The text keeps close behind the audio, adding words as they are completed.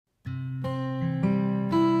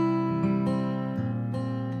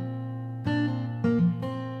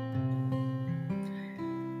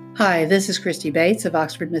Hi, this is Christy Bates of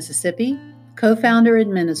Oxford, Mississippi, co-founder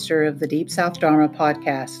and minister of the Deep South Dharma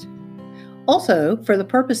podcast. Also, for the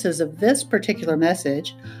purposes of this particular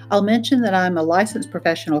message, I'll mention that I'm a licensed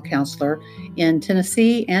professional counselor in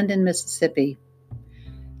Tennessee and in Mississippi.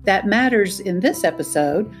 That matters in this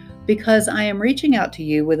episode because I am reaching out to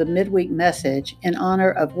you with a midweek message in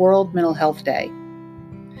honor of World Mental Health Day.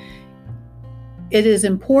 It is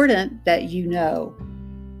important that you know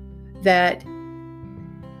that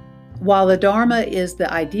while the Dharma is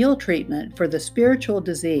the ideal treatment for the spiritual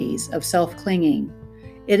disease of self-clinging,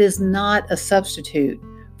 it is not a substitute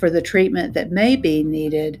for the treatment that may be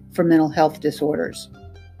needed for mental health disorders.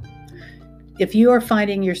 If you are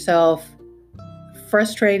finding yourself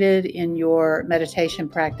frustrated in your meditation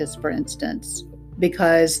practice, for instance,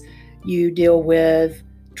 because you deal with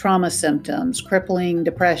trauma symptoms, crippling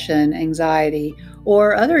depression, anxiety,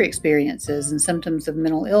 or other experiences and symptoms of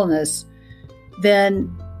mental illness,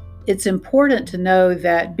 then it's important to know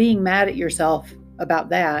that being mad at yourself about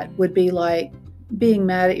that would be like being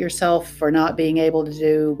mad at yourself for not being able to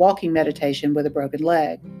do walking meditation with a broken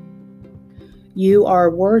leg. You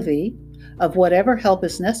are worthy of whatever help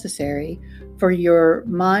is necessary for your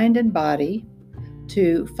mind and body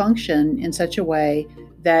to function in such a way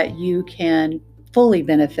that you can fully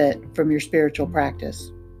benefit from your spiritual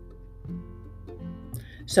practice.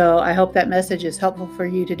 So I hope that message is helpful for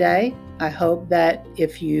you today. I hope that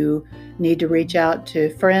if you need to reach out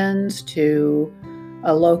to friends, to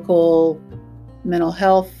a local mental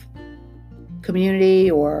health community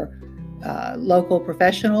or local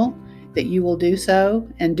professional, that you will do so,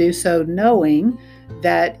 and do so knowing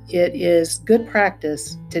that it is good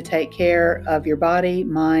practice to take care of your body,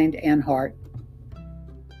 mind, and heart.